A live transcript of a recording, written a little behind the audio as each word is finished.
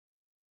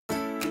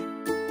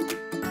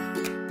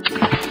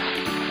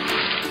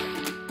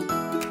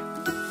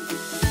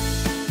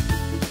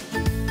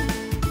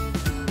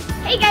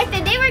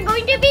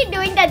going to be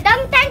doing the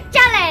dunk tank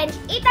challenge.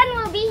 Ethan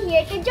will be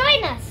here to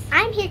join us.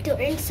 I'm here to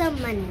earn some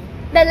money.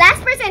 The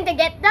last person to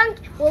get dunked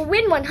will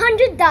win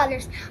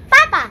 $100.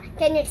 Papa,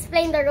 can you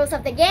explain the rules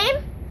of the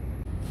game?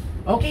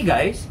 Okay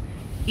guys,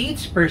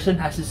 each person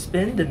has to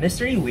spin the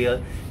mystery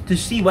wheel to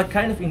see what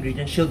kind of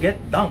ingredients she'll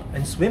get dunked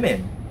and swim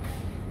in.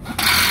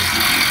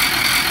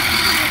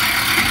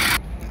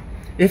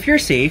 If you're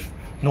safe,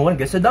 no one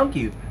gets to dunk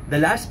you. The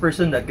last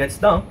person that gets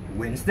dunked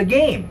wins the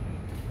game.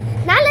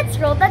 Now let's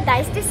roll the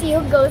dice to see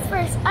who goes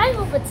first. I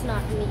hope it's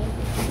not me.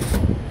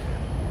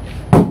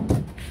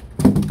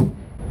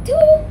 2.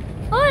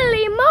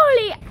 Holy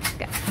moly!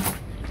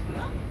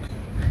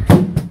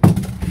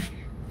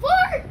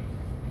 4.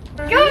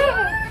 Go!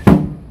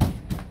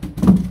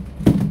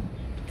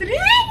 3.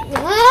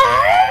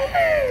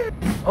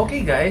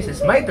 Okay guys,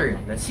 it's my turn.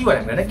 Let's see what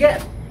I'm gonna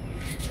get.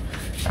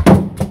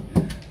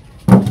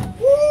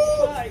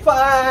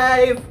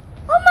 5.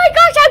 Oh my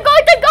gosh, I'm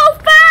going to go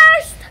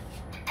first!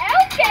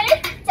 Okay,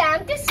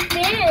 time to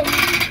spin.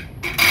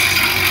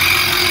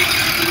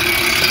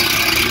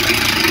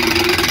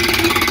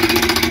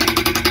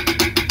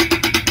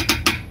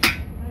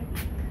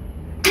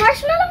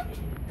 Marshmallow?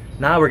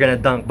 Now we're gonna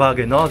dunk Bug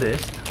and all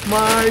this.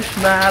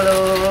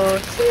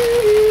 Marshmallows!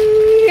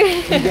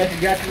 You guys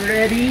got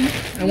ready?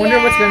 I wonder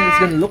what's it's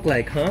gonna look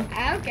like, huh?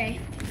 Okay.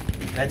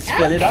 Let's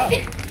fill it up.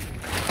 I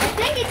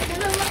think it's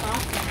gonna look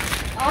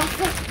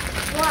awesome.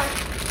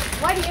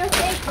 What do you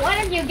think? What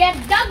if you get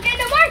dunked in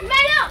the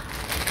marshmallow?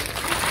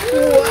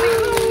 Wow!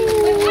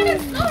 My one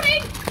is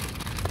floating!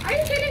 Are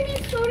you kidding me?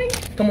 It's floating?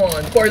 Come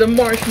on, pour the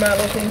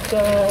marshmallows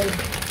inside.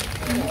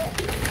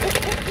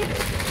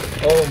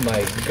 Oh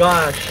my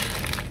gosh!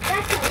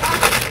 That's a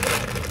lot.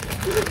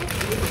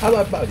 How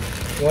about Bug?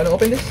 You wanna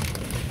open this?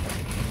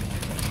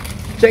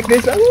 Check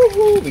this out!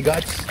 Woohoo! We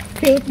got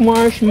pink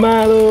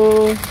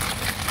marshmallows.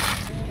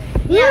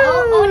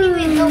 Yeah, only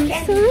with no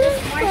candy.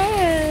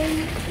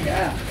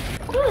 Yeah.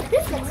 Oh,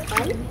 this looks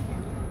fun.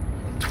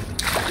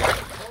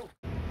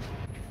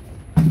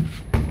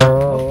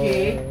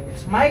 Okay,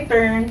 it's my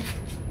turn.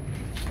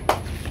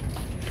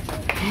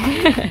 I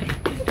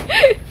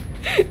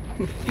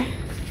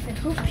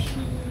hope she...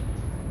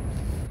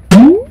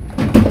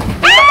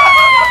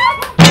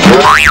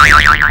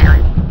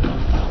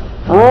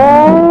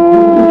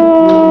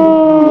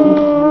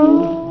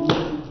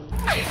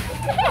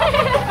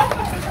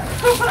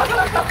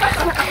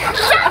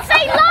 Shots, I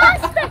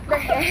lost!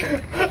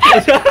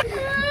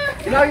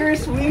 Now you're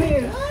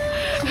swimming.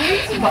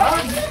 Sweet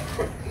Bug.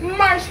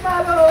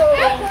 Marshmallow.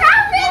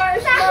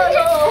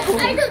 Marshmallow.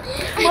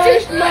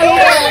 Marshmallow.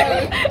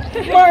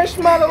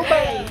 Marshmallow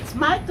Bug. It's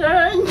my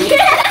turn.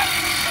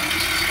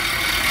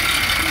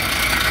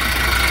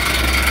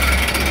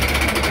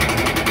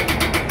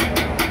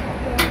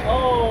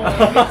 Oh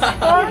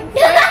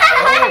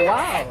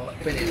wow.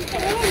 Open it. Oh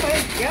my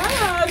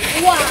God.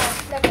 Wow,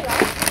 that's a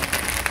lot.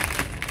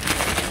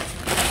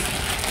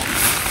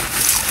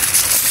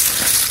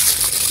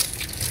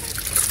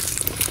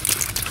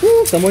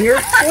 Some on your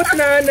foot,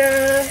 Nana.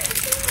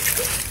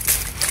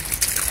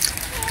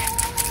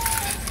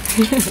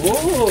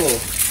 Oh,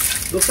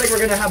 looks like we're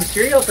gonna have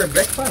cereal for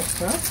breakfast,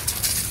 huh?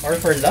 Or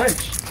for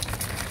lunch.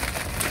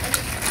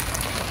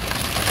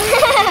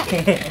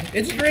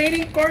 It's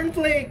raining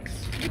cornflakes.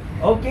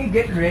 Okay,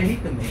 get ready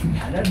to make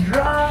Nana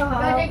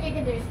drop.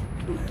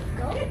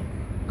 Go.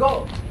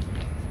 Go.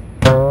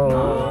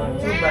 Not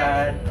too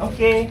bad.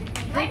 Okay.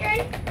 My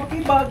turn.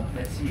 Okay, Bug.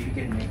 Let's see if you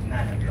can make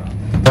Nana drop.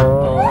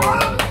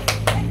 Oh.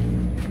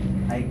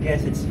 I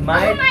guess it's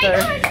my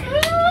turn.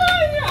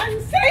 I'm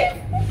safe.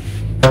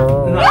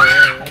 No, I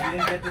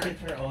didn't get to hit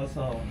her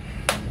also.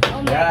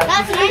 Oh my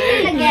gosh, my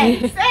turn again.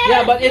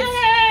 Yeah, but it's...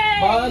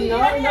 Oh, no.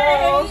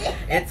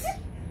 It's...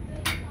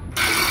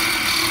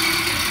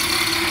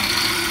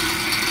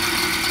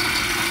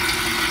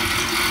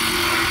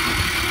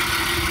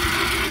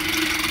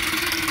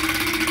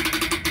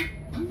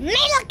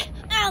 Milk!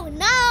 Oh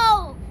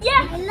no!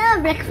 Yeah! I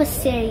love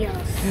breakfast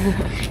cereals.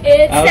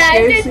 It's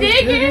time to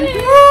dig in!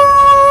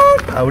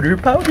 Powder.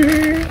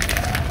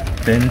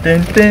 Dun,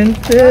 dun, dun,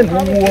 dun.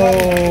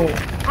 Whoa!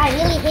 I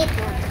really hate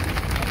milk.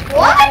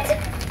 What?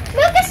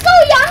 Milk is so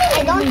yummy!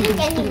 I don't drink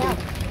any milk.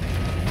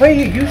 Wait,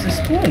 you use a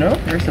spoon, huh?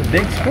 There's a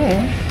big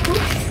spoon.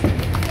 Oops.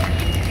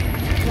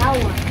 Now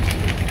what?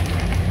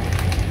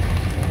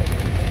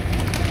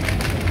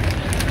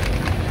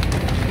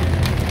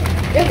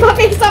 You're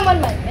putting some on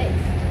my face.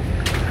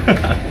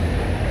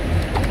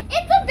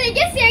 It's the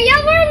biggest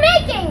cereal we're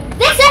making!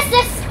 This is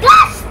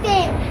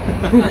disgusting!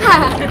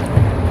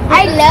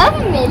 I love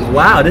milk.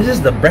 Wow, this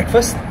is the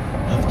breakfast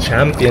of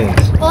champions.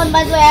 Oh,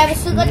 by the way, I have a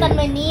sugat on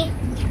my knee.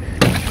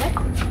 What?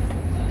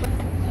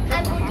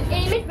 I'm going to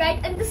aim it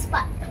right in the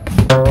spot.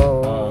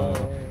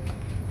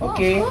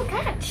 Okay. Oh, cool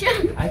catch.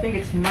 I think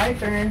it's my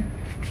turn.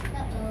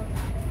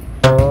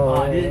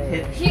 Uh-oh. Oh, did it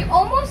hit? She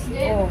almost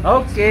did.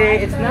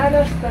 Okay, it's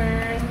Nana's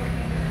turn.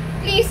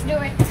 Please do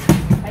it.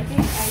 I think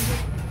I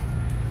did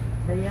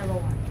the yellow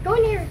one. Go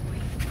in here.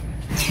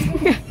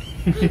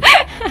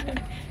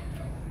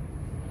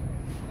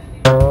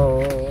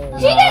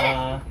 She did it!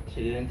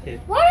 She didn't hit.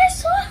 What I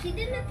saw? She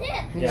didn't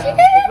hit. Yeah, She it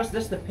didn't. was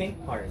just the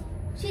pink part.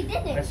 She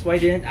didn't. That's why it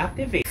didn't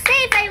activate.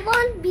 Safe, I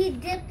won't be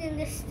dipped in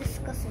this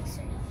disgusting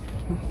syrup.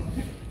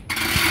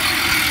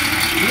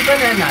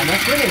 Even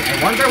Nana's winning. I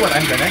wonder what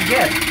I'm gonna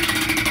get.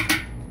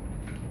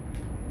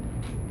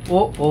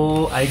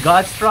 Oh, I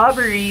got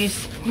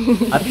strawberries.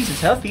 At least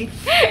it's healthy.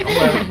 Oh,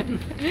 well.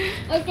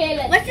 Okay,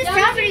 let's. What's the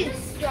strawberries?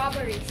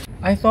 Strawberries.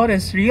 I thought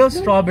it's real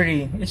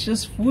strawberry. It's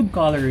just food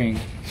coloring.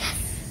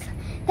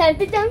 Time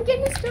to dunk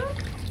in the straw.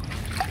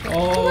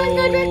 Oh.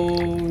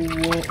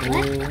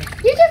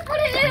 You just put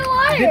it in the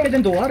water. Dip it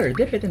in the water.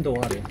 Dip it in the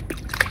water.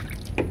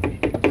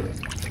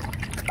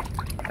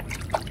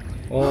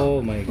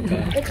 Oh my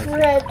god. It's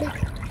red.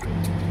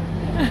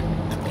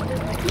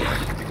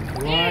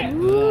 What?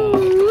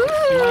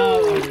 Wow,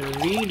 a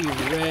really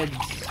red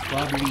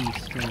strawberry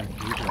straw.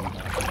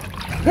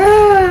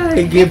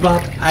 I give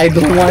up. I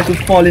don't want to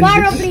fall in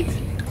Borrow, this. please.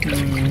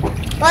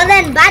 Well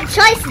then, bad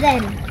choice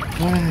then.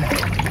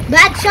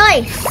 Bad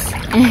choice.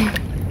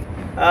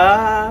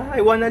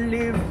 I wanna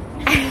live.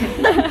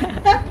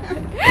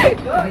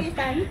 Go,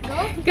 Ethan.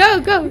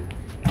 Go.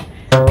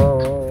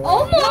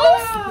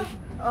 Almost.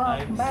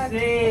 I'm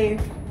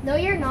safe. No,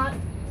 you're not.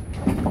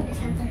 This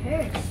hand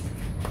hurts.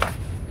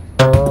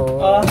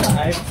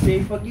 I'm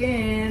safe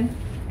again.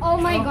 Oh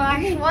my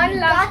gosh. One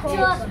last It's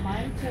hole.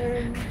 my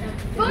turn.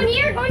 Go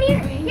near.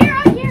 Here,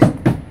 on here.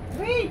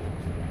 Wait.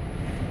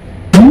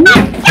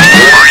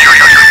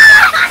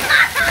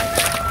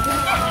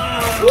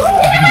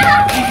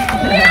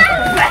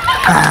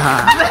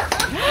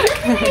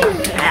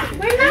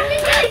 We're not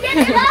gonna get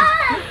it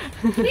up.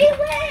 We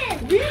win.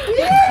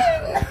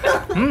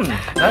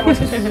 That was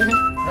pretty sweet.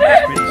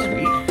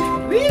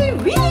 We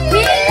lose.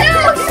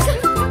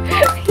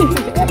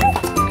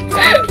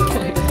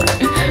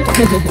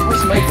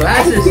 Where's my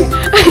glasses?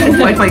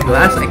 Why my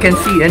glass? I can't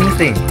see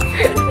anything.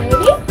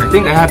 I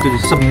think I have to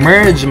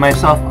submerge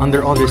myself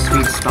under all this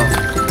sweet stuff.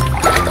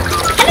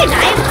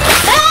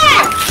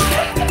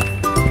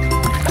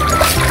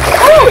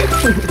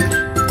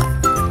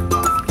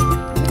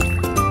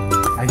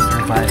 I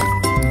survived.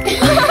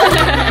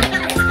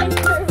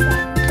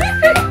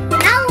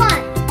 Now what?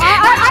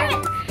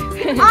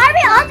 Are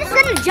we all just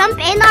gonna jump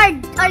in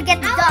or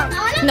get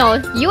dunked? No,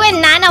 you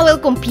and Nana will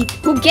compete.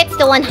 Who gets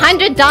the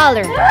 $100?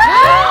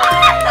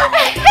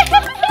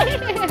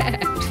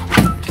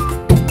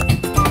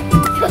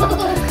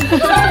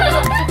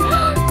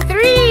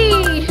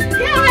 3,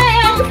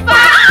 5.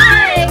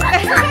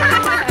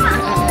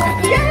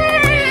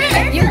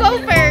 You go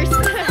first.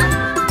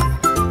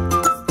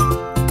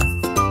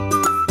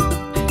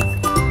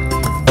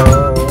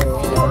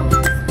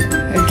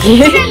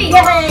 Yay,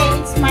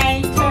 it's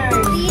my turn.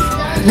 Please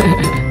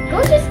don't. Go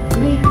just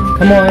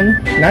Come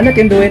on, Nana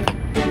can do it.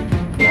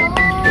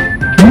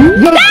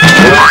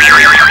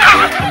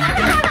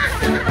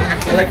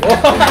 Like, oh,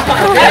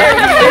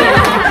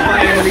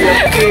 finally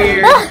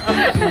appeared.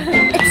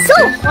 It's so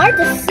hard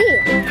to see.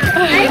 I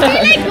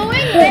feel like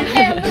going with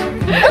him.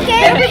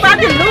 Okay.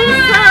 Everybody lose.